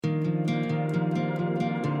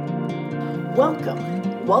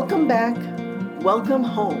Welcome back, welcome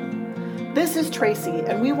home. This is Tracy,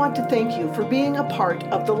 and we want to thank you for being a part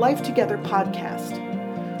of the Life Together podcast.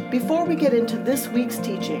 Before we get into this week's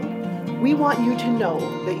teaching, we want you to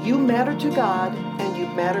know that you matter to God and you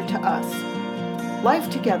matter to us. Life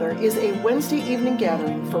Together is a Wednesday evening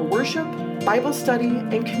gathering for worship, Bible study,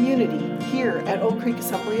 and community here at Oak Creek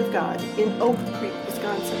Assembly of God in Oak Creek,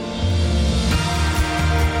 Wisconsin.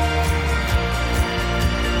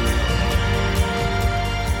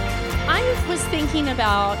 I was thinking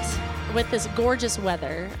about, with this gorgeous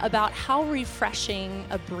weather, about how refreshing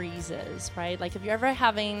a breeze is, right? Like if you're ever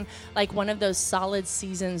having like one of those solid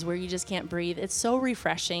seasons where you just can't breathe, it's so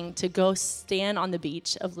refreshing to go stand on the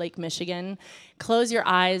beach of Lake Michigan, close your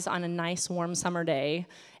eyes on a nice warm summer day,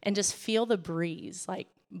 and just feel the breeze like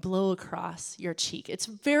blow across your cheek. It's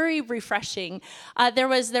very refreshing. There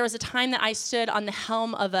was a time that I stood on the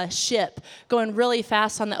helm of a ship going really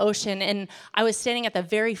fast on the ocean, and I was standing at the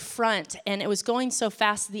very front, and it was going so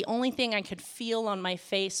fast, the only thing I could feel on my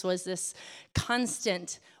face was this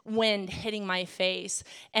constant wind hitting my face,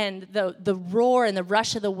 and the roar and the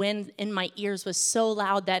rush of the wind in my ears was so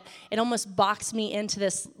loud that it almost boxed me into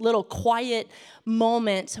this little quiet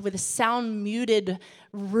moment with a sound muted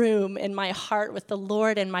room in my heart with the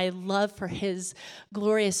Lord and my love for his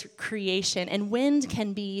glorious creation. And wind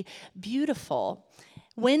can be beautiful.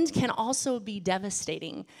 Wind can also be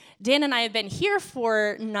devastating. Dan and I have been here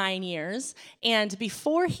for 9 years, and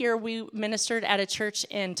before here, we ministered at a church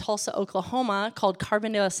in Tulsa, Oklahoma called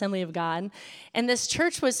Carbondale Assembly of God, and this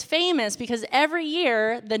church was famous because every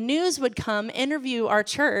year, the news would come interview our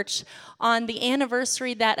church on the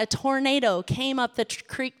anniversary that a tornado came up the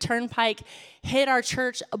Creek Turnpike, hit our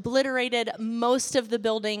church, obliterated most of the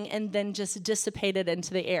building, and then just dissipated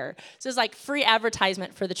into the air. So it was like free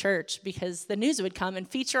advertisement for the church because the news would come and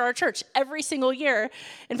feature our church every single year.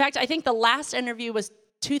 In fact, I think the last interview was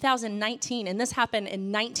 2019, and this happened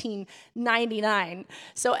in 1999.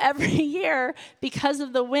 So every year, because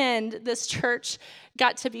of the wind, this church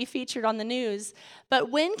got to be featured on the news.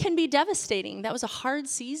 But wind can be devastating. That was a hard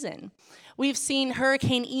season. We've seen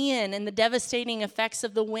Hurricane Ian and the devastating effects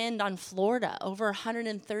of the wind on Florida. Over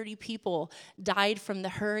 130 people died from the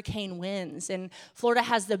hurricane winds. And Florida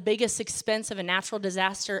has the biggest expense of a natural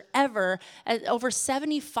disaster ever, at over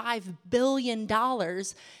 $75 billion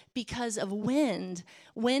because of wind.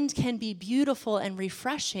 Wind can be beautiful and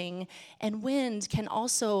refreshing, and wind can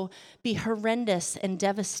also be horrendous and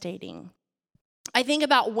devastating. I think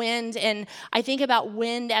about wind, and I think about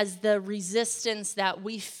wind as the resistance that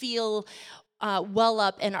we feel well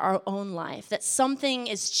up in our own life, that something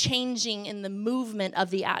is changing in the movement of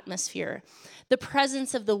the atmosphere. The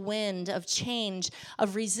presence of the wind, of change,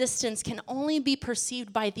 of resistance can only be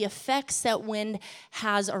perceived by the effects that wind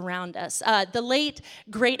has around us. The late,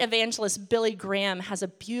 great evangelist Billy Graham has a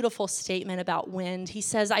beautiful statement about wind. He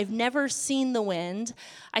says, "I've never seen the wind.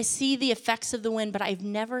 I see the effects of the wind, but I've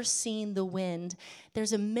never seen the wind.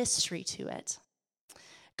 There's a mystery to it."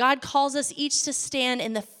 God calls us each to stand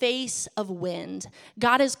in the face of wind.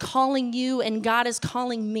 God is calling you and God is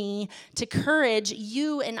calling me to courage.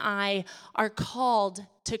 You and I are called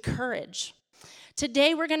to courage.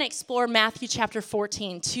 Today we're going to explore Matthew chapter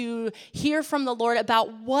 14 to hear from the Lord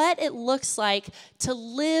about what it looks like to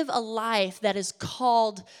live a life that is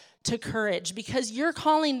called to courage, because your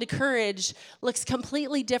calling to courage looks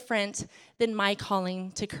completely different than my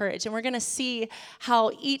calling to courage. And we're going to see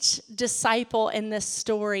how each disciple in this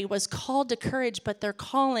story was called to courage, but their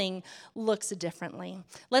calling looks differently.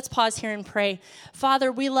 Let's pause here and pray.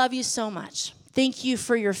 Father, we love you so much. Thank you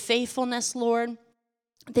for your faithfulness, Lord.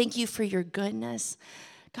 Thank you for your goodness.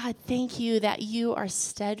 God, thank you that you are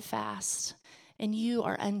steadfast and you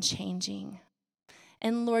are unchanging.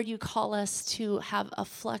 And Lord, you call us to have a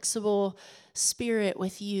flexible spirit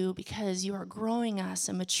with you because you are growing us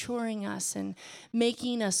and maturing us and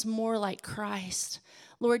making us more like Christ.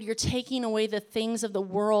 Lord, you're taking away the things of the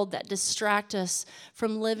world that distract us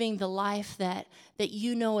from living the life that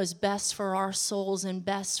you know is best for our souls and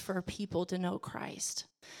best for people to know Christ.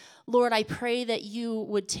 Lord, I pray that you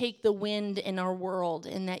would take the wind in our world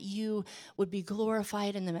and that you would be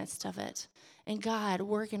glorified in the midst of it. And God,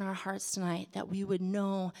 work in our hearts tonight that we would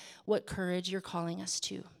know what courage you're calling us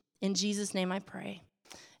to. In Jesus' name I pray.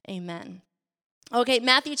 Amen. Okay,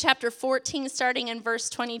 Matthew chapter 14, starting in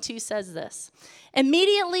verse 22, says this.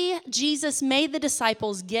 Immediately, Jesus made the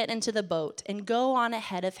disciples get into the boat and go on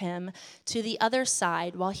ahead of him to the other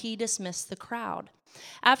side while he dismissed the crowd.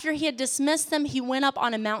 After he had dismissed them, he went up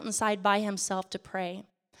on a mountainside by himself to pray.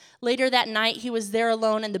 Later that night, he was there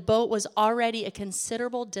alone, and the boat was already a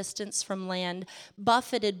considerable distance from land,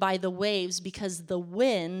 buffeted by the waves because the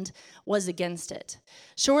wind was against it.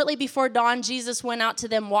 Shortly before dawn, Jesus went out to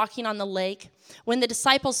them walking on the lake. When the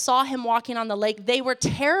disciples saw him walking on the lake, they were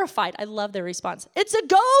terrified. I love their response. "It's a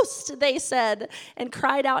ghost," they said, and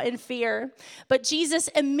cried out in fear. But Jesus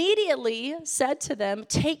immediately said to them,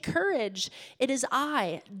 "Take courage. It is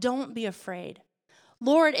I. Don't be afraid."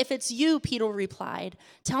 "Lord, if it's you," Peter replied,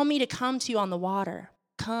 "tell me to come to you on the water."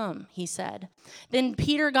 "Come," he said. Then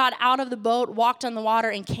Peter got out of the boat, walked on the water,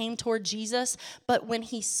 and came toward Jesus. But when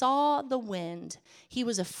he saw the wind, he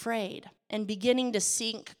was afraid, and beginning to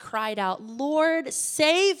sink, cried out, "Lord,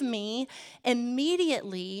 save me."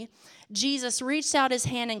 Immediately, Jesus reached out his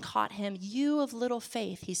hand and caught him. "You of little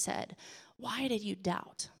faith," he said, "why did you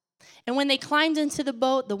doubt?" And when they climbed into the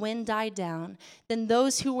boat, the wind died down. Then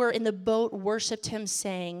those who were in the boat worshiped him,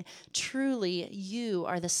 saying, "Truly, you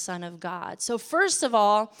are the Son of God." So first of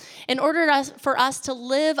all, in order for us to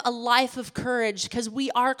live a life of courage, because we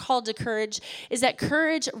are called to courage, is that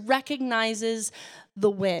courage recognizes the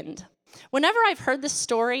wind. Whenever I've heard this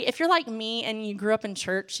story, if you're like me and you grew up in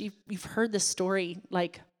church, you've heard this story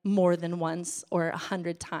like more than once or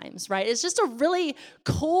 100 times, right? It's just a really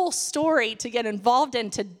cool story to get involved in,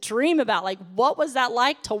 to dream about, like, what was that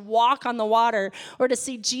like to walk on the water or to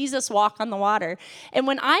see Jesus walk on the water? And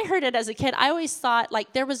when I heard it as a kid, I always thought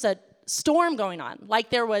like there was a storm going on, like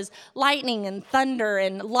there was lightning and thunder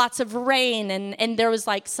and lots of rain, and there was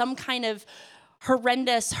like some kind of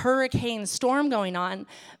horrendous hurricane storm going on.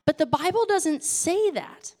 But the Bible doesn't say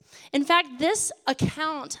that. In fact, this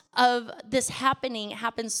account of this happening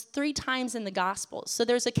happens 3 times in the Gospels. So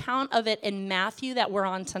there's an account of it in Matthew that we're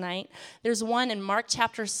on tonight. There's one in Mark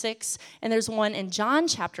chapter 6, and there's one in John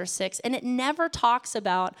chapter 6. And it never talks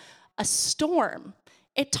about a storm.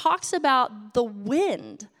 It talks about the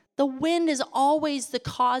wind. The wind is always the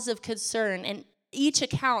cause of concern in each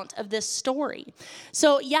account of this story.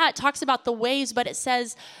 So yeah, it talks about the waves, but it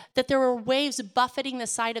says that there were waves buffeting the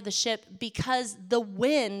side of the ship because the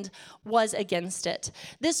wind was against it.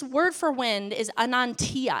 This word for wind is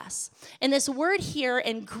anantias. And this word here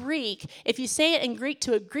in Greek, if you say it in Greek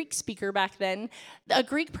to a Greek speaker back then, a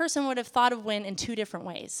Greek person would have thought of wind in 2 different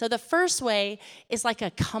ways. So the first way is like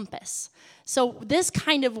a compass. So this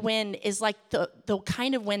kind of wind is like the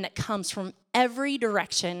kind of wind that comes from every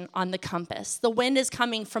direction on the compass. The wind is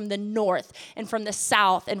coming from the north and from the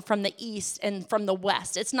south and from the east and from the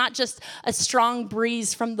west. It's not just a strong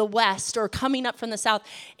breeze from the west or coming up from the south.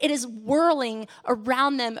 It is whirling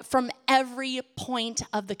around them from every point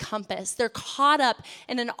of the compass. They're caught up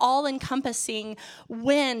in an all-encompassing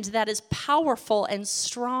wind that is powerful and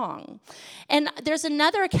strong. And there's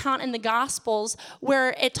another account in the Gospels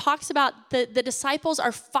where it talks about the disciples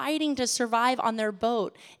are fighting to survive on their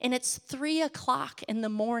boat, and it's 3:00 in the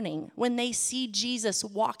morning when they see Jesus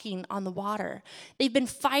walking on the water. They've been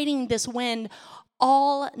fighting this wind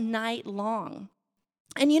all night long.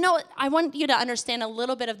 And you know, I want you to understand a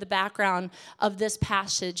little bit of the background of this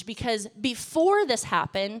passage, because before this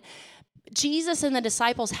happened, Jesus and the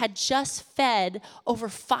disciples had just fed over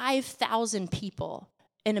 5,000 people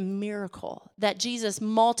in a miracle that Jesus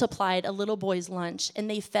multiplied a little boy's lunch, and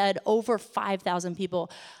they fed over 5,000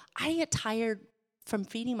 people. I get tired from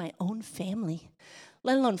feeding my own family,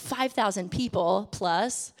 let alone 5,000 people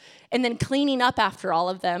plus, and then cleaning up after all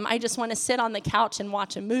of them. I just want to sit on the couch and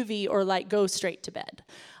watch a movie or like go straight to bed.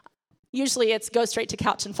 Usually it's go straight to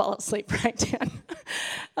couch and fall asleep, right, Dan?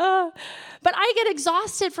 But I get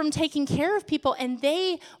exhausted from taking care of people, and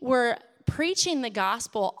they were preaching the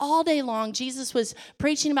gospel all day long. Jesus was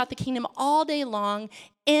preaching about the kingdom all day long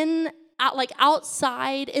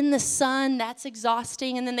outside in the sun. That's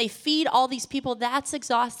exhausting. And then they feed all these people. That's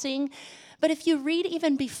exhausting. But if you read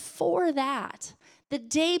even before that, the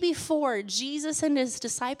day before, Jesus and his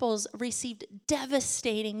disciples received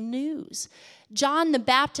devastating news. John the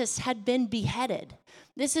Baptist had been beheaded.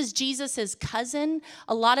 This is Jesus' cousin.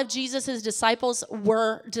 A lot of Jesus' disciples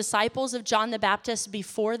were disciples of John the Baptist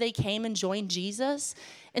before they came and joined Jesus.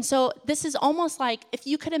 And so this is almost like, if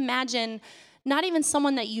you could imagine, not even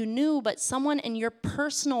someone that you knew, but someone in your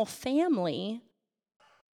personal family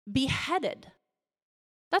beheaded.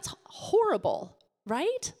 That's horrible,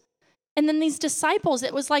 right? And then these disciples,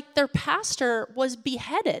 it was like their pastor was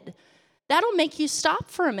beheaded. That'll make you stop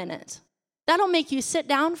for a minute. That'll make you sit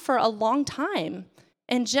down for a long time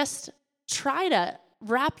and just try to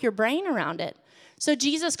wrap your brain around it. So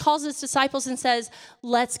Jesus calls his disciples and says,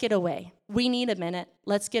 let's get away. We need a minute.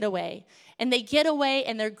 Let's get away. And they get away,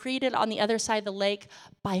 and they're greeted on the other side of the lake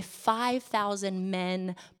by 5,000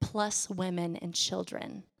 men plus women and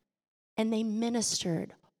children. And they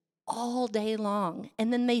ministered all day long.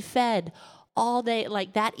 And then they fed all day,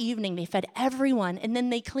 like that evening, they fed everyone. And then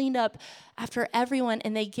they cleaned up after everyone,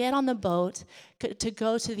 and they get on the boat to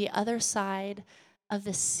go to the other side of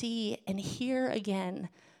the sea, and here again,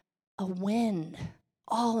 a wind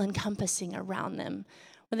all encompassing around them,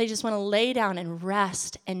 where they just want to lay down and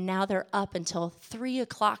rest. And now they're up until 3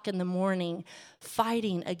 o'clock in the morning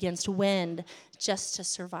fighting against wind just to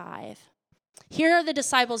survive. Here are the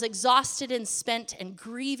disciples exhausted and spent and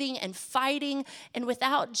grieving and fighting and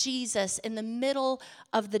without Jesus in the middle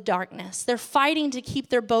of the darkness. They're fighting to keep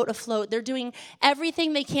their boat afloat. They're doing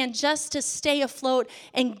everything they can just to stay afloat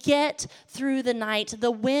and get through the night.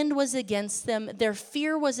 The wind was against them. Their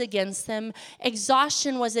fear was against them.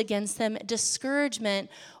 Exhaustion was against them. Discouragement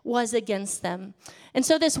was against them. And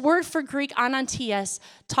so this word for Greek, anantias,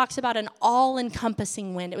 talks about an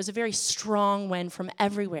all-encompassing wind. It was a very strong wind from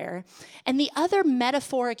everywhere. And the other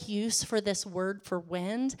metaphoric use for this word for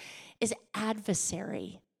wind is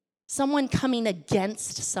adversary. Someone coming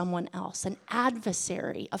against someone else, an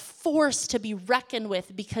adversary, a force to be reckoned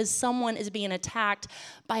with because someone is being attacked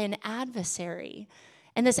by an adversary.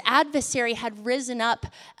 And this adversary had risen up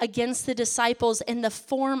against the disciples in the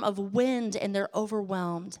form of wind, and they're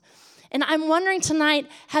overwhelmed. And I'm wondering tonight,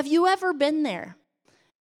 have you ever been there?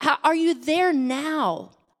 Are you there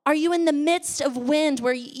now? Are you in the midst of wind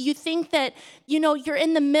where you think that, you're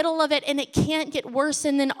in the middle of it and it can't get worse,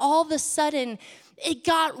 and then all of a sudden it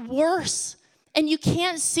got worse? And you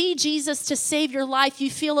can't see Jesus to save your life. You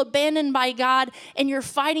feel abandoned by God, and you're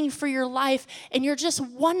fighting for your life, and you're just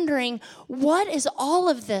wondering, what is all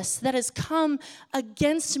of this that has come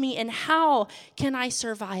against me, and how can I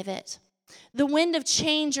survive it? The wind of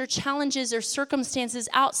change or challenges or circumstances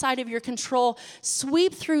outside of your control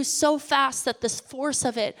sweep through so fast that the force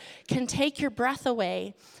of it can take your breath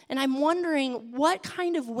away. And I'm wondering, what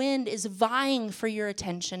kind of wind is vying for your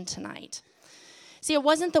attention tonight? See, it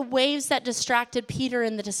wasn't the waves that distracted Peter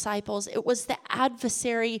and the disciples. It was the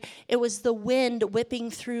adversary. It was the wind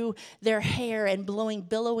whipping through their hair and blowing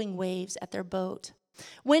billowing waves at their boat.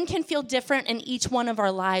 Wind can feel different in each one of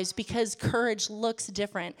our lives because courage looks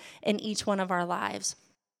different in each one of our lives.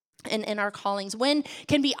 And in our callings. Wind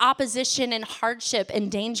can be opposition and hardship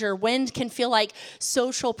and danger. Wind can feel like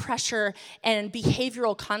social pressure and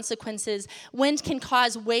behavioral consequences. Wind can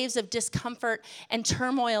cause waves of discomfort and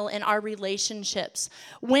turmoil in our relationships.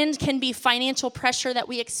 Wind can be financial pressure that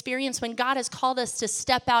we experience when God has called us to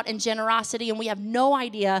step out in generosity and we have no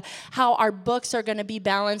idea how our books are going to be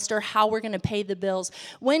balanced or how we're going to pay the bills.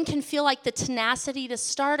 Wind can feel like the tenacity to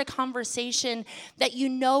start a conversation that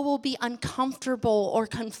will be uncomfortable or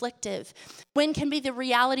conflictive. Wind can be the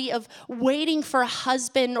reality of waiting for a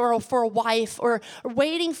husband or for a wife, or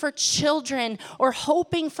waiting for children, or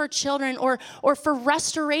hoping for children, or for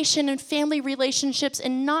restoration in family relationships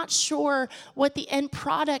and not sure what the end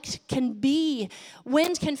product can be.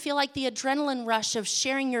 Wind can feel like the adrenaline rush of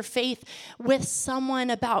sharing your faith with someone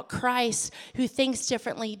about Christ who thinks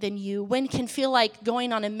differently than you. Wind can feel like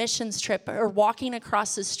going on a missions trip or walking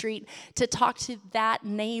across the street to talk to that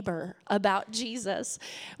neighbor about Jesus.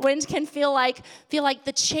 Wind can feel like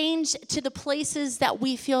the change to the places that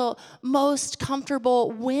we feel most comfortable.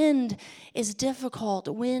 Wind is difficult.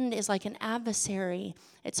 Wind is like an adversary.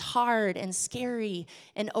 It's hard and scary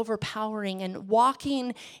and overpowering. And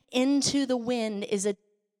walking into the wind is a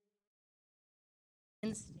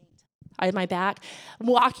instinct. I have my back.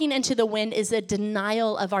 Walking into the wind is a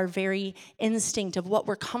denial of our very instinct of what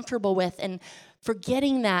we're comfortable with, and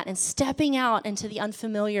forgetting that and stepping out into the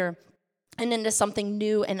unfamiliar and into something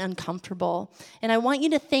new and uncomfortable. And I want you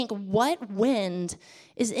to think, what wind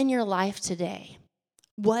is in your life today?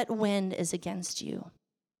 What wind is against you?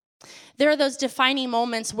 There are those defining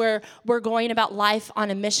moments where we're going about life on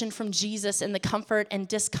a mission from Jesus in the comfort and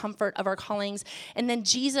discomfort of our callings. And then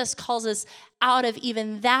Jesus calls us out of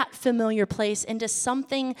even that familiar place into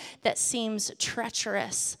something that seems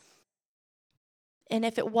treacherous. And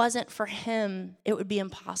if it wasn't for him, it would be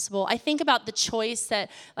impossible. I think about the choice that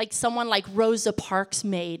someone like Rosa Parks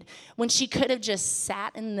made when she could have just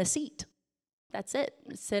sat in the seat. That's it.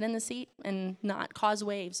 Sit in the seat and not cause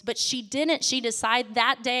waves. But she didn't. She decided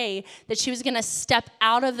that day that she was going to step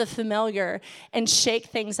out of the familiar and shake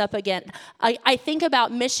things up again. I think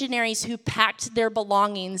about missionaries who packed their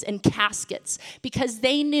belongings in caskets because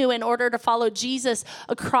they knew in order to follow Jesus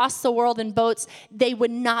across the world in boats, they would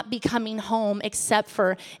not be coming home except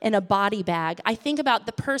for in a body bag. I think about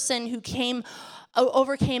the person who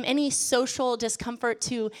overcame any social discomfort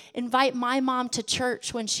to invite my mom to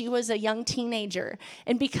church when she was a young teenager.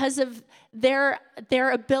 And because of their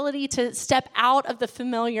ability to step out of the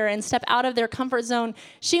familiar and step out of their comfort zone.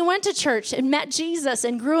 She went to church and met Jesus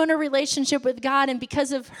and grew in a relationship with God. And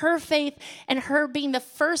because of her faith and her being the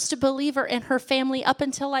first believer in her family up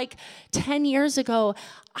until like 10 years ago,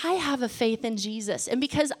 I have a faith in Jesus. And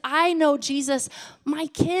because I know Jesus, my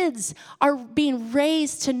kids are being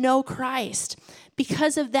raised to know Christ.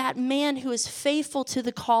 Because of that man who is faithful to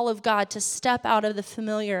the call of God to step out of the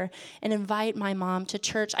familiar and invite my mom to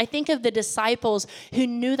church. I think of the disciples who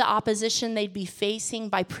knew the opposition they'd be facing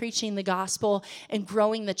by preaching the gospel and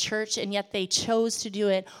growing the church, and yet they chose to do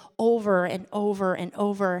it over and over and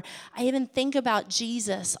over. I even think about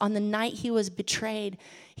Jesus on the night he was betrayed.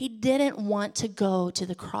 He didn't want to go to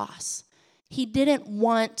the cross. He didn't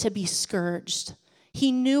want to be scourged.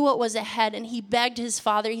 He knew what was ahead, and he begged his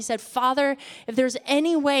Father. He said, Father, if there's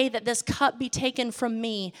any way that this cup be taken from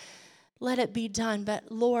me, let it be done. But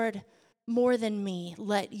Lord, more than me,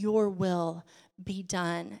 let your will be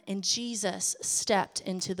done. And Jesus stepped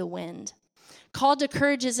into the wind. Called to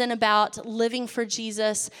courage isn't about living for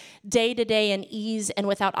Jesus day to day in ease and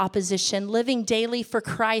without opposition. Living daily for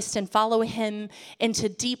Christ and follow him into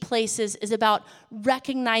deep places is about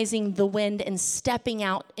recognizing the wind and stepping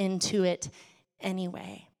out into it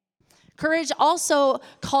anyway. Courage also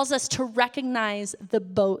calls us to recognize the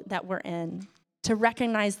boat that we're in, to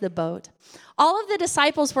recognize the boat. All of the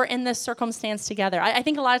disciples were in this circumstance together. I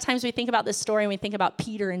think a lot of times we think about this story and we think about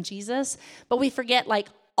Peter and Jesus, but we forget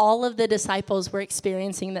all of the disciples were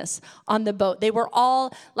experiencing this on the boat. They were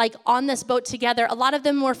all on this boat together. A lot of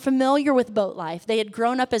them were familiar with boat life. They had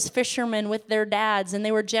grown up as fishermen with their dads, and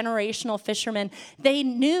they were generational fishermen. They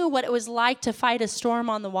knew what it was like to fight a storm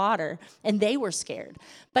on the water, and they were scared.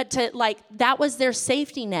 But that was their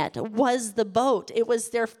safety net, was the boat. It was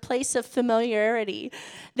their place of familiarity.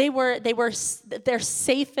 They were their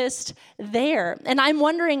safest there. And I'm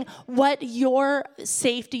wondering what your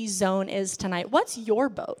safety zone is tonight. What's your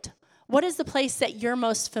boat? What is the place that you're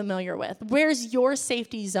most familiar with? Where's your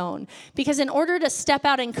safety zone? Because in order to step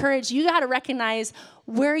out in courage, you got to recognize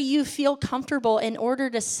where you feel comfortable in order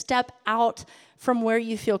to step out from where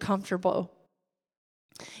you feel comfortable.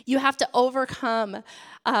 You have to overcome,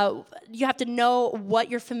 you have to know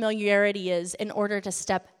what your familiarity is in order to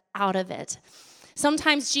step out of it.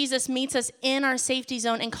 Sometimes Jesus meets us in our safety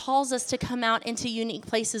zone and calls us to come out into unique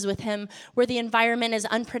places with him where the environment is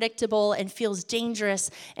unpredictable and feels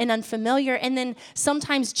dangerous and unfamiliar. And then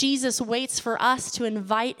sometimes Jesus waits for us to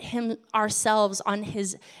invite him ourselves on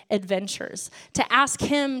his adventures, to ask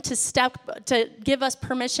him to give us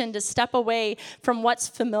permission to step away from what's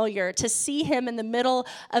familiar, to see him in the middle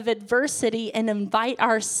of adversity and invite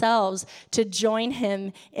ourselves to join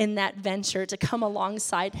him in that venture, to come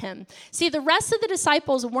alongside him. See, the rest of the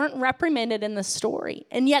disciples weren't reprimanded in the story,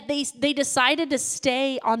 and yet they decided to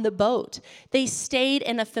stay on the boat. They stayed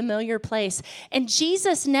in a familiar place. And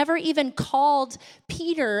Jesus never even called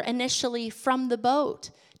Peter initially from the boat.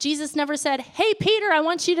 Jesus never said, hey, Peter, I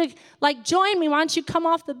want you to join me. Why don't you come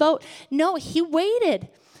off the boat? No, he waited.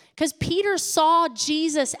 Because Peter saw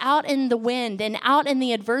Jesus out in the wind and out in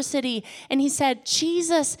the adversity, and he said,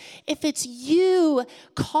 Jesus, if it's you,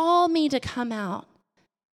 call me to come out.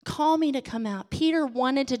 Call me to come out. Peter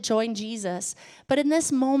wanted to join Jesus, but in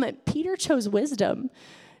this moment, Peter chose wisdom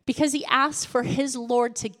because he asked for his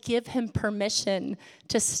Lord to give him permission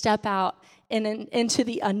to step out into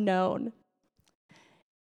the unknown.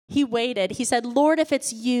 He waited. He said, Lord, if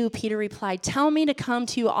it's you, Peter replied, tell me to come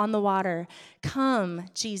to you on the water. Come,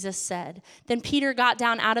 Jesus said. Then Peter got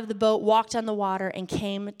down out of the boat, walked on the water, and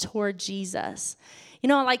came toward Jesus. You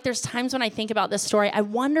know, there's times when I think about this story, I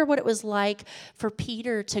wonder what it was like for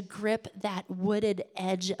Peter to grip that wooded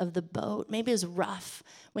edge of the boat. Maybe it was rough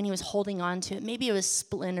when he was holding on to it. Maybe it was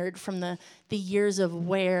splintered from the years of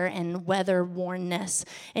wear and weather-wornness.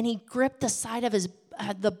 And he gripped the side of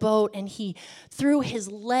the boat, and he threw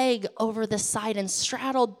his leg over the side and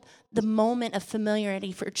straddled the moment of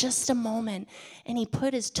familiarity for just a moment. And he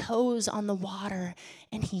put his toes on the water,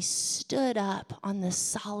 and he stood up on the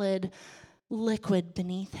solid liquid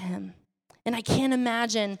beneath him. And I can't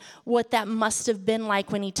imagine what that must have been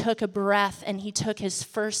like when he took a breath and he took his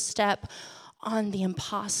first step on the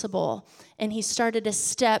impossible. And he started to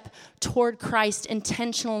step toward Christ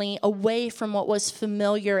intentionally, away from what was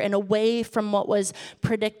familiar and away from what was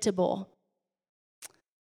predictable.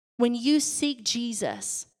 When you seek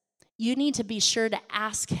Jesus, you need to be sure to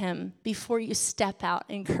ask him before you step out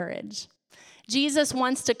in courage. Jesus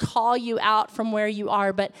wants to call you out from where you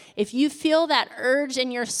are, but if you feel that urge in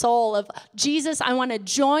your soul of, Jesus, I want to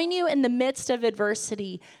join you in the midst of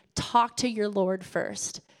adversity, talk to your Lord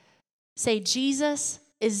first. Say, Jesus,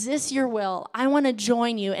 is this your will? I want to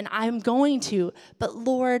join you, and I'm going to. But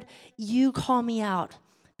Lord, you call me out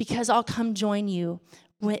because I'll come join you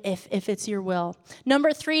if it's your will.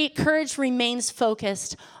 Number 3, courage remains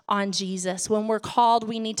focused on Jesus. When we're called,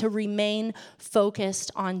 we need to remain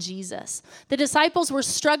focused on Jesus. The disciples were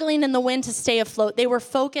struggling in the wind to stay afloat. They were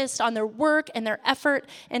focused on their work and their effort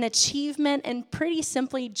and achievement and pretty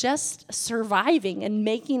simply just surviving and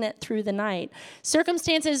making it through the night.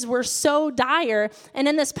 Circumstances were so dire, and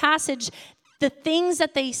in this passage, the things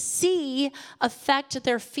that they see affect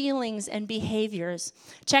their feelings and behaviors.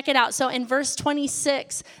 Check it out. So in verse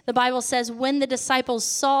 26, the Bible says, when the disciples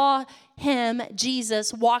saw him,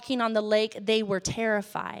 Jesus, walking on the lake, they were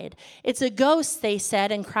terrified. It's a ghost, they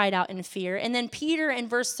said, and cried out in fear. And then Peter in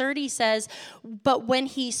verse 30 says, but when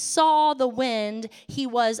he saw the wind, he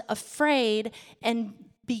was afraid and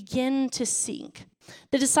began to sink.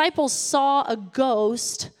 The disciples saw a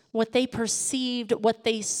ghost, what they perceived, what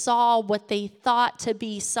they saw, what they thought to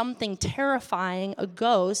be something terrifying, a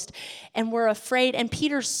ghost, and were afraid. And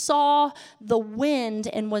Peter saw the wind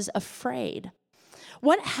and was afraid.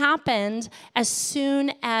 What happened as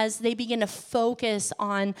soon as they began to focus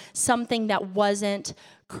on something that wasn't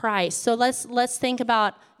Christ? So let's think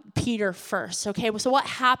about Peter first, okay? So what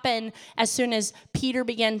happened as soon as Peter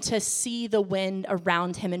began to see the wind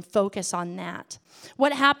around him and focus on that?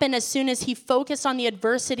 What happened as soon as he focused on the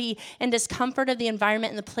adversity and discomfort of the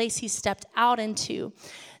environment and the place he stepped out into?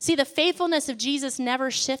 See, the faithfulness of Jesus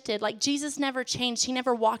never shifted. Like, Jesus never changed. He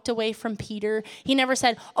never walked away from Peter. He never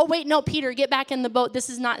said, oh, wait, no, Peter, get back in the boat. This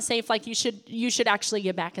is not safe. Like, you should actually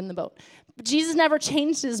get back in the boat. Jesus never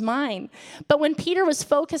changed his mind. But when Peter was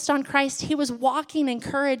focused on Christ, he was walking in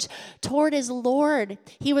courage toward his Lord.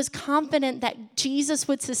 He was confident that Jesus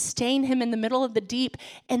would sustain him in the middle of the deep.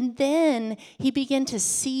 And then he began to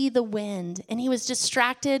see the wind, and he was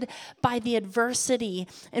distracted by the adversity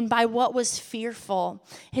and by what was fearful.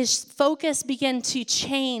 His focus began to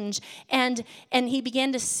change, and he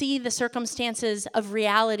began to see the circumstances of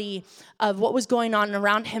reality of what was going on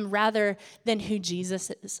around him rather than who Jesus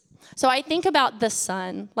is. So I think about the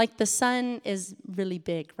sun. Like, the sun is really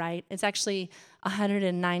big, right? It's actually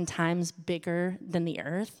 109 times bigger than the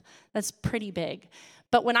earth. That's pretty big.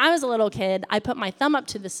 But when I was a little kid, I put my thumb up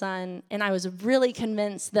to the sun, and I was really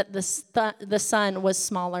convinced that the sun was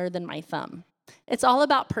smaller than my thumb. It's all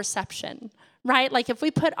about perception, right? Like, if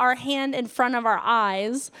we put our hand in front of our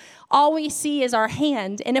eyes, all we see is our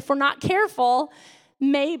hand. And if we're not careful,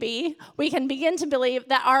 maybe we can begin to believe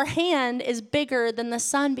that our hand is bigger than the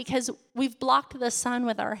sun because we've blocked the sun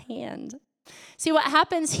with our hand. See, what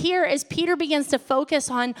happens here is Peter begins to focus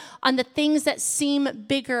on the things that seem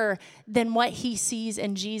bigger than what he sees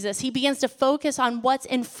in Jesus. He begins to focus on what's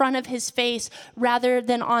in front of his face rather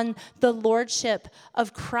than on the lordship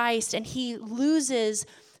of Christ. And he loses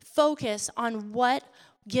focus on what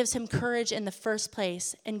gives him courage in the first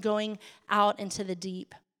place and going out into the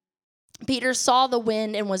deep. Peter saw the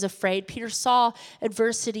wind and was afraid. Peter saw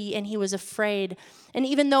adversity and he was afraid. And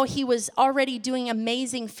even though he was already doing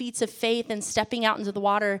amazing feats of faith and stepping out into the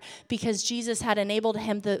water because Jesus had enabled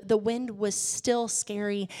him, the wind was still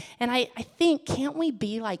scary. And I think, can't we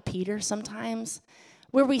be like Peter sometimes?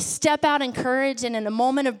 Where we step out in courage and in a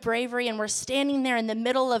moment of bravery, and we're standing there in the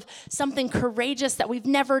middle of something courageous that we've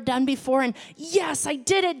never done before. And yes, I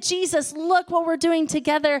did it. Jesus, look what we're doing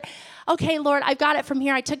together. Okay, Lord, I've got it from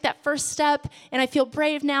here. I took that first step and I feel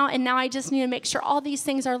brave now. And now I just need to make sure all these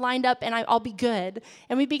things are lined up and I'll be good.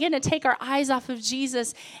 And we begin to take our eyes off of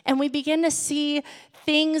Jesus and we begin to see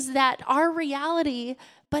things that are reality,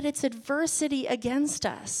 but it's adversity against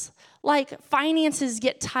us. Like, finances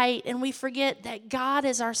get tight and we forget that God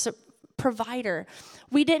is our provider.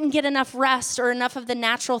 We didn't get enough rest or enough of the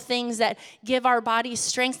natural things that give our bodies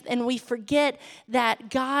strength, and we forget that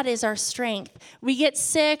God is our strength. We get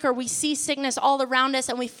sick or we see sickness all around us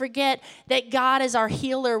and we forget that God is our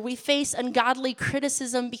healer. We face ungodly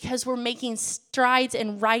criticism because we're making strides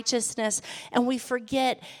in righteousness, and we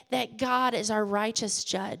forget that God is our righteous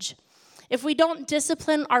judge. If we don't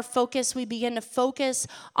discipline our focus, we begin to focus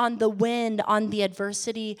on the wind, on the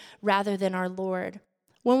adversity, rather than our Lord.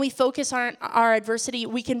 When we focus on our adversity,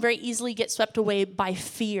 we can very easily get swept away by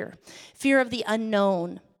fear. Fear of the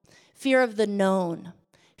unknown, fear of the known,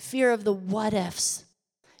 fear of the what ifs.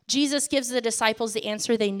 Jesus gives the disciples the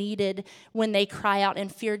answer they needed when they cry out in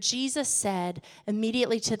fear. Jesus said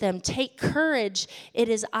immediately to them, "Take courage, it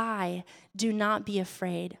is I, do not be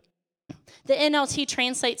afraid." The NLT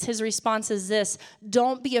translates his response as this: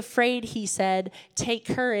 "Don't be afraid," he said. "Take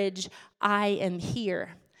courage, I am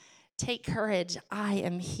here." take courage, I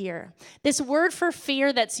am here. This word for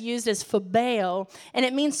fear that's used is phobeo, and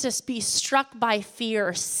it means to be struck by fear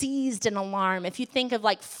or seized in alarm. If you think of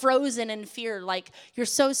like frozen in fear, like you're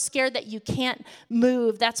so scared that you can't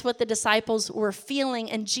move, that's what the disciples were feeling.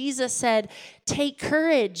 And Jesus said, take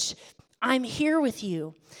courage, I'm here with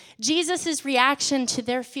you. Jesus' reaction to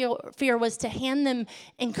their fear was to hand them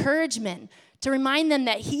encouragement, to remind them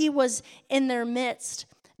that he was in their midst.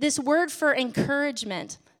 This word for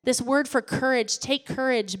encouragement, this word for courage, take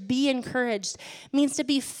courage, be encouraged, means to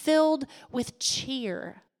be filled with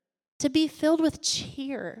cheer. To be filled with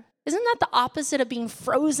cheer. Isn't that the opposite of being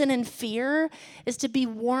frozen in fear? Is to be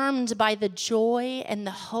warmed by the joy and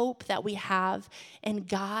the hope that we have in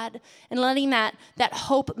God, and letting that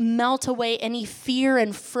hope melt away any fear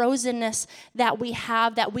and frozenness that we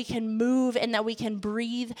have, that we can move and that we can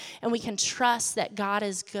breathe and we can trust that God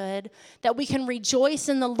is good, that we can rejoice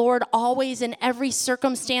in the Lord always in every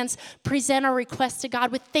circumstance, present our requests to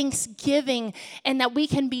God with thanksgiving, and that we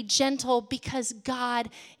can be gentle because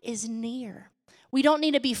God is near. We don't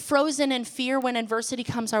need to be frozen in fear when adversity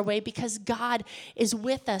comes our way because God is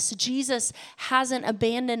with us. Jesus hasn't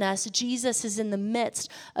abandoned us. Jesus is in the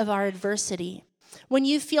midst of our adversity. When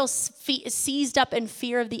you feel seized up in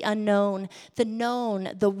fear of the unknown, the known,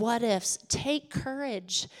 the what ifs, take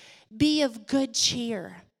courage. Be of good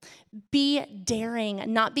cheer. Be daring,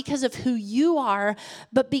 not because of who you are,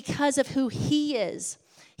 but because of who He is.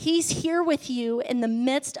 He's here with you in the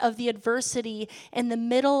midst of the adversity, in the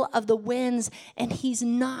middle of the winds, and He's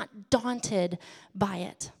not daunted by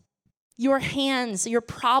it. Your hands, your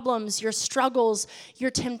problems, your struggles, your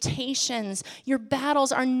temptations, your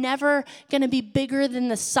battles are never going to be bigger than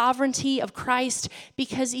the sovereignty of Christ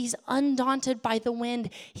because He's undaunted by the wind.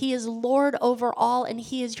 He is Lord over all, and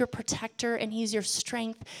He is your protector, and He's your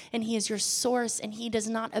strength, and He is your source, and He does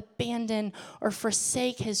not abandon or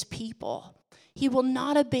forsake His people. He will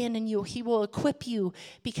not abandon you. He will equip you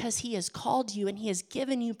because He has called you and He has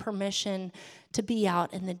given you permission to be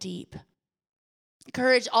out in the deep.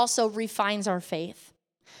 Courage also refines our faith.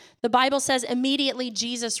 The Bible says immediately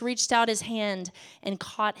Jesus reached out His hand and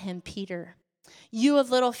caught him, Peter. You of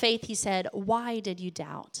little faith, He said, why did you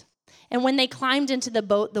doubt? And when they climbed into the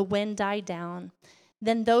boat, the wind died down.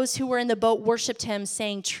 Then those who were in the boat worshiped Him,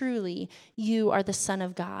 saying, truly, you are the Son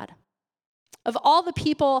of God. Of all the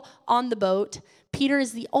people on the boat, Peter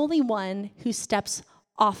is the only one who steps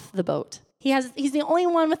off the boat. He's the only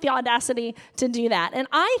one with the audacity to do that. And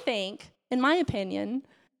I think, in my opinion,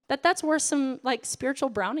 that's worth some like spiritual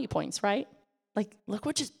brownie points, right? Like, look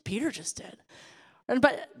what Peter just did.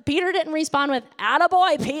 But Peter didn't respond with,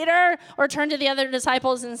 attaboy, Peter, or turn to the other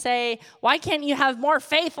disciples and say, why can't you have more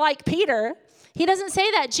faith like Peter? He doesn't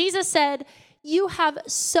say that. Jesus said, you have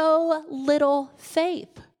so little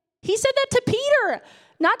faith. He said that to Peter,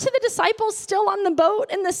 not to the disciples still on the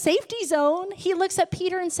boat in the safety zone. He looks at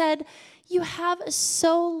Peter and said, you have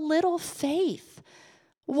so little faith.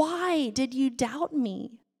 Why did you doubt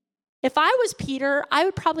me? If I was Peter, I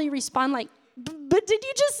would probably respond like, but did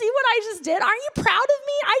you just see what I just did? Aren't you proud of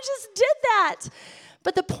me? I just did that.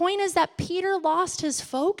 But the point is that Peter lost his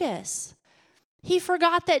focus. He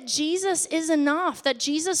forgot that Jesus is enough, that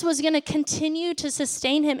Jesus was going to continue to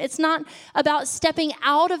sustain him. It's not about stepping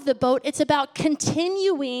out of the boat. It's about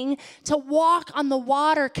continuing to walk on the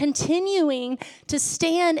water, continuing to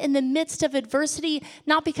stand in the midst of adversity,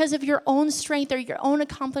 not because of your own strength or your own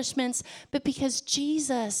accomplishments, but because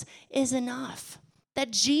Jesus is enough, that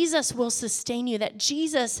Jesus will sustain you, that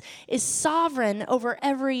Jesus is sovereign over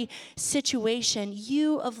every situation.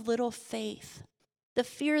 You of little faith. The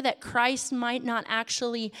fear that Christ might not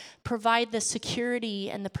actually provide the security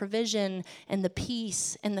and the provision and the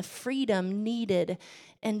peace and the freedom needed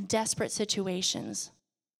in desperate situations.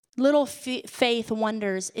 Little faith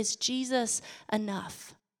wonders, is Jesus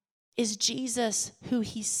enough? Is Jesus who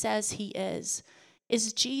He says He is?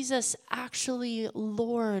 Is Jesus actually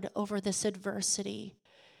Lord over this adversity?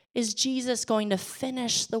 Is Jesus going to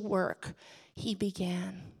finish the work He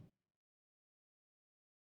began?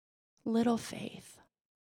 Little faith.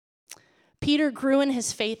 Peter grew in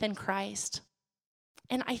his faith in Christ.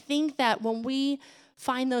 And I think that when we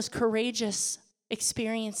find those courageous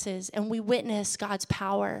experiences and we witness God's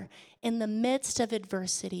power in the midst of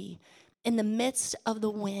adversity, in the midst of the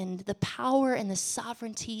wind, the power and the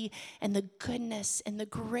sovereignty and the goodness and the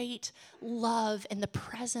great love and the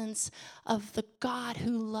presence of the God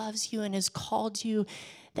who loves you and has called you,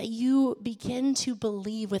 that you begin to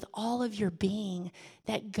believe with all of your being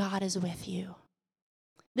that God is with you.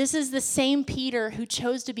 This is the same Peter who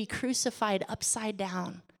chose to be crucified upside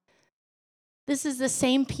down. This is the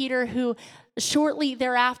same Peter who shortly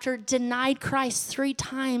thereafter denied Christ 3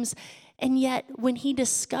 times. And yet when he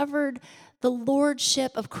discovered the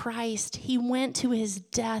lordship of Christ, he went to his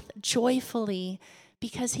death joyfully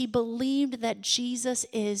because he believed that Jesus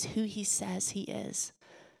is who he says he is,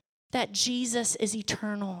 that Jesus is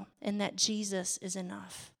eternal, and that Jesus is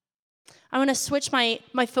enough. I want to switch my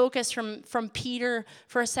focus from Peter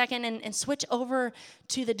for a second and switch over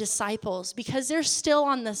to the disciples, because they're still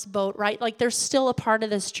on this boat, right? Like they're still a part of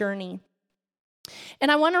this journey. And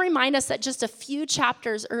I want to remind us that just a few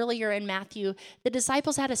chapters earlier in Matthew, the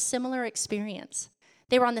disciples had a similar experience.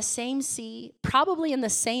 They were on the same sea, probably in the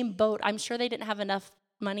same boat. I'm sure they didn't have enough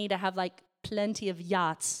money to have like plenty of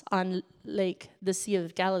yachts on the Sea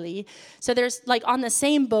of Galilee. So there's like on the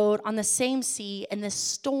same boat, on the same sea, and this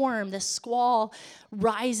storm, this squall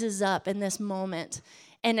rises up in this moment.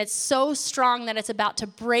 And it's so strong that it's about to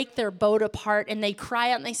break their boat apart. And they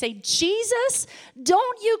cry out and they say, "Jesus,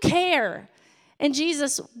 don't you care?" And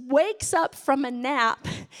Jesus wakes up from a nap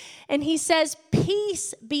and he says,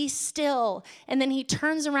 "Peace, be still." And then he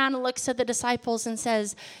turns around and looks at the disciples and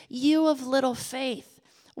says, "You of little faith,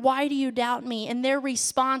 why do you doubt me?" And their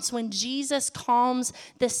response when Jesus calms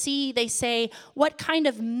the sea, they say, "What kind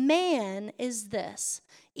of man is this?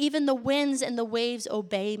 Even the winds and the waves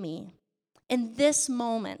obey me." In this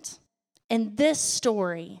moment, in this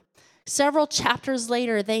story, several chapters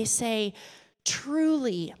later, they say,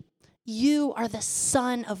 "Truly, you are the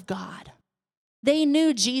Son of God." They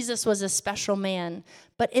knew Jesus was a special man,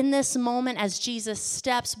 but in this moment, as Jesus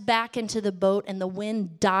steps back into the boat and the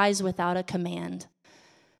wind dies without a command,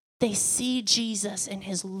 they see Jesus in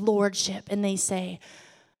his lordship and they say,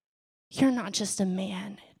 "You're not just a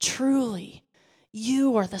man. Truly,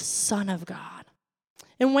 you are the Son of God."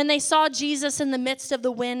 And when they saw Jesus in the midst of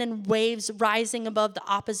the wind and waves rising above the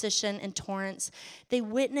opposition and torrents, they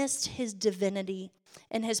witnessed his divinity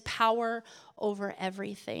and his power over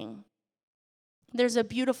everything. There's a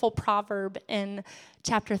beautiful proverb in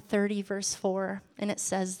chapter 30, verse 4, and it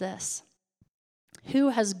says this: "Who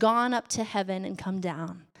has gone up to heaven and come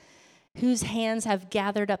down? Whose hands have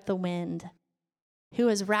gathered up the wind? Who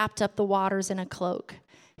has wrapped up the waters in a cloak?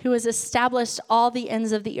 Who has established all the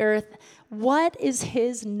ends of the earth? What is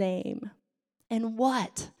his name? And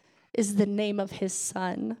what is the name of his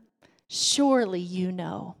son? Surely you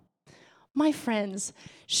know." My friends,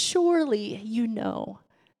 surely you know.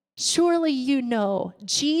 Surely you know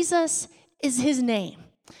Jesus is his name.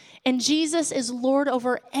 And Jesus is Lord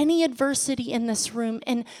over any adversity in this room.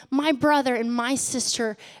 And my brother and my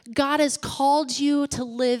sister, God has called you to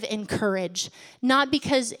live in courage, not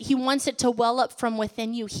because he wants it to well up from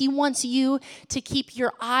within you. He wants you to keep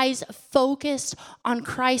your eyes focused on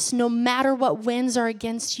Christ no matter what winds are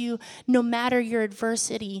against you, no matter your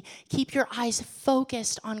adversity. Keep your eyes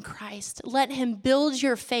focused on Christ. Let him build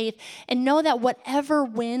your faith and know that whatever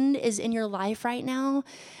wind is in your life right now,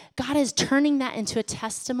 God is turning that into a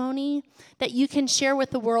testimony that you can share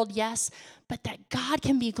with the world, yes, but that God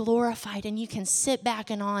can be glorified and you can sit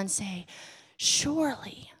back in awe and say,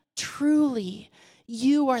 "Surely, truly,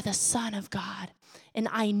 you are the Son of God, and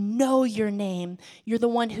I know your name. You're the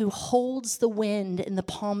one who holds the wind in the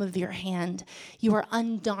palm of your hand. You are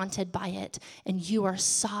undaunted by it, and you are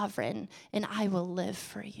sovereign, and I will live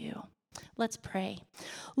for you." Let's pray.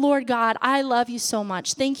 Lord God, I love you so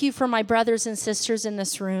much. Thank you for my brothers and sisters in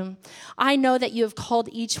this room. I know that you have called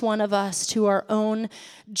each one of us to our own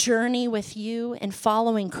journey with you and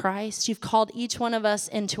following Christ. You've called each one of us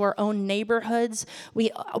into our own neighborhoods.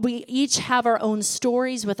 We each have our own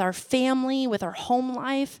stories with our family, with our home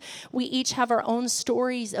life. We each have our own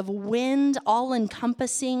stories of wind all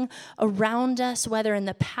encompassing around us, whether in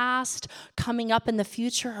the past, coming up in the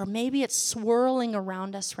future, or maybe it's swirling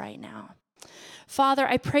around us right now. Father,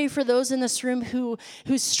 I pray for those in this room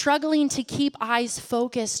who's struggling to keep eyes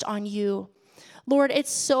focused on you. Lord,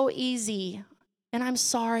 it's so easy, and I'm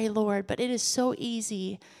sorry, Lord, but it is so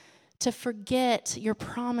easy to forget your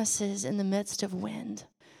promises in the midst of wind.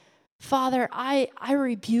 Father, I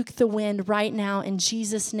rebuke the wind right now in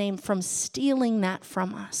Jesus' name from stealing that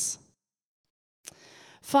from us.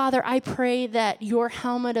 Father, I pray that your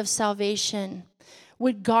helmet of salvation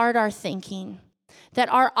would guard our thinking, that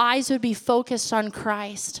our eyes would be focused on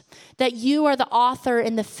Christ, that you are the author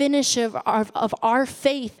and the finisher of our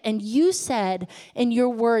faith. And you said in your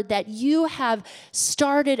word that you have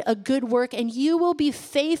started a good work and you will be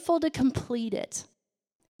faithful to complete it.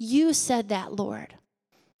 You said that, Lord,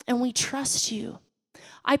 and we trust you.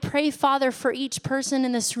 I pray, Father, for each person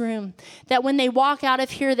in this room, that when they walk out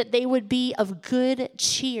of here, that they would be of good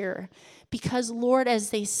cheer. Because, Lord,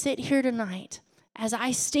 as they sit here tonight, as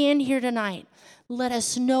I stand here tonight, let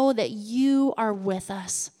us know that you are with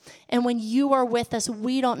us. And when you are with us,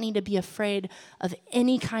 we don't need to be afraid of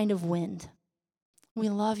any kind of wind. We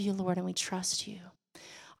love you, Lord, and we trust you.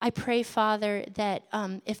 I pray, Father, that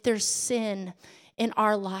if there's sin in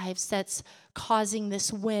our lives that's causing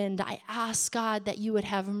this wind, I ask, God, that you would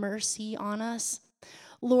have mercy on us.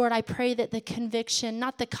 Lord, I pray that the conviction,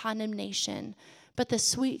 not the condemnation, but the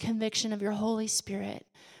sweet conviction of your Holy Spirit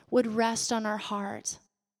would rest on our heart,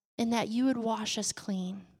 and that you would wash us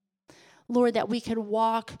clean. Lord, that we could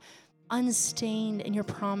walk unstained in your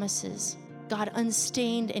promises. God,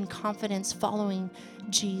 unstained in confidence following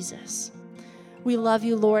Jesus. We love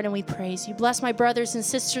you, Lord, and we praise you. Bless my brothers and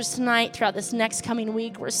sisters tonight throughout this next coming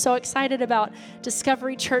week. We're so excited about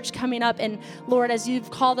Discovery Church coming up. And Lord, as you've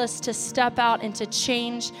called us to step out and to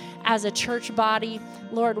change as a church body,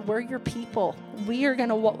 Lord, we're your people. We are going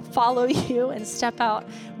to follow you and step out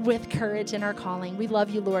with courage in our calling. We love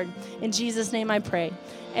you, Lord. In Jesus' name I pray.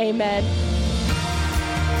 Amen.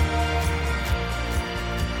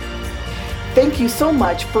 Thank you so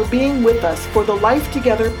much for being with us for the Life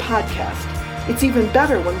Together podcast. It's even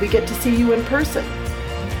better when we get to see you in person.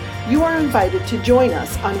 You are invited to join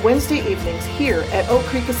us on Wednesday evenings here at Oak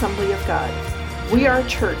Creek Assembly of God. We are a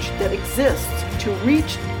church that exists to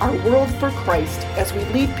reach our world for Christ as we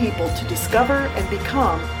lead people to discover and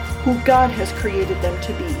become who God has created them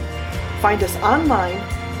to be. Find us online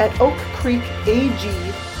at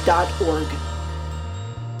oakcreekag.org.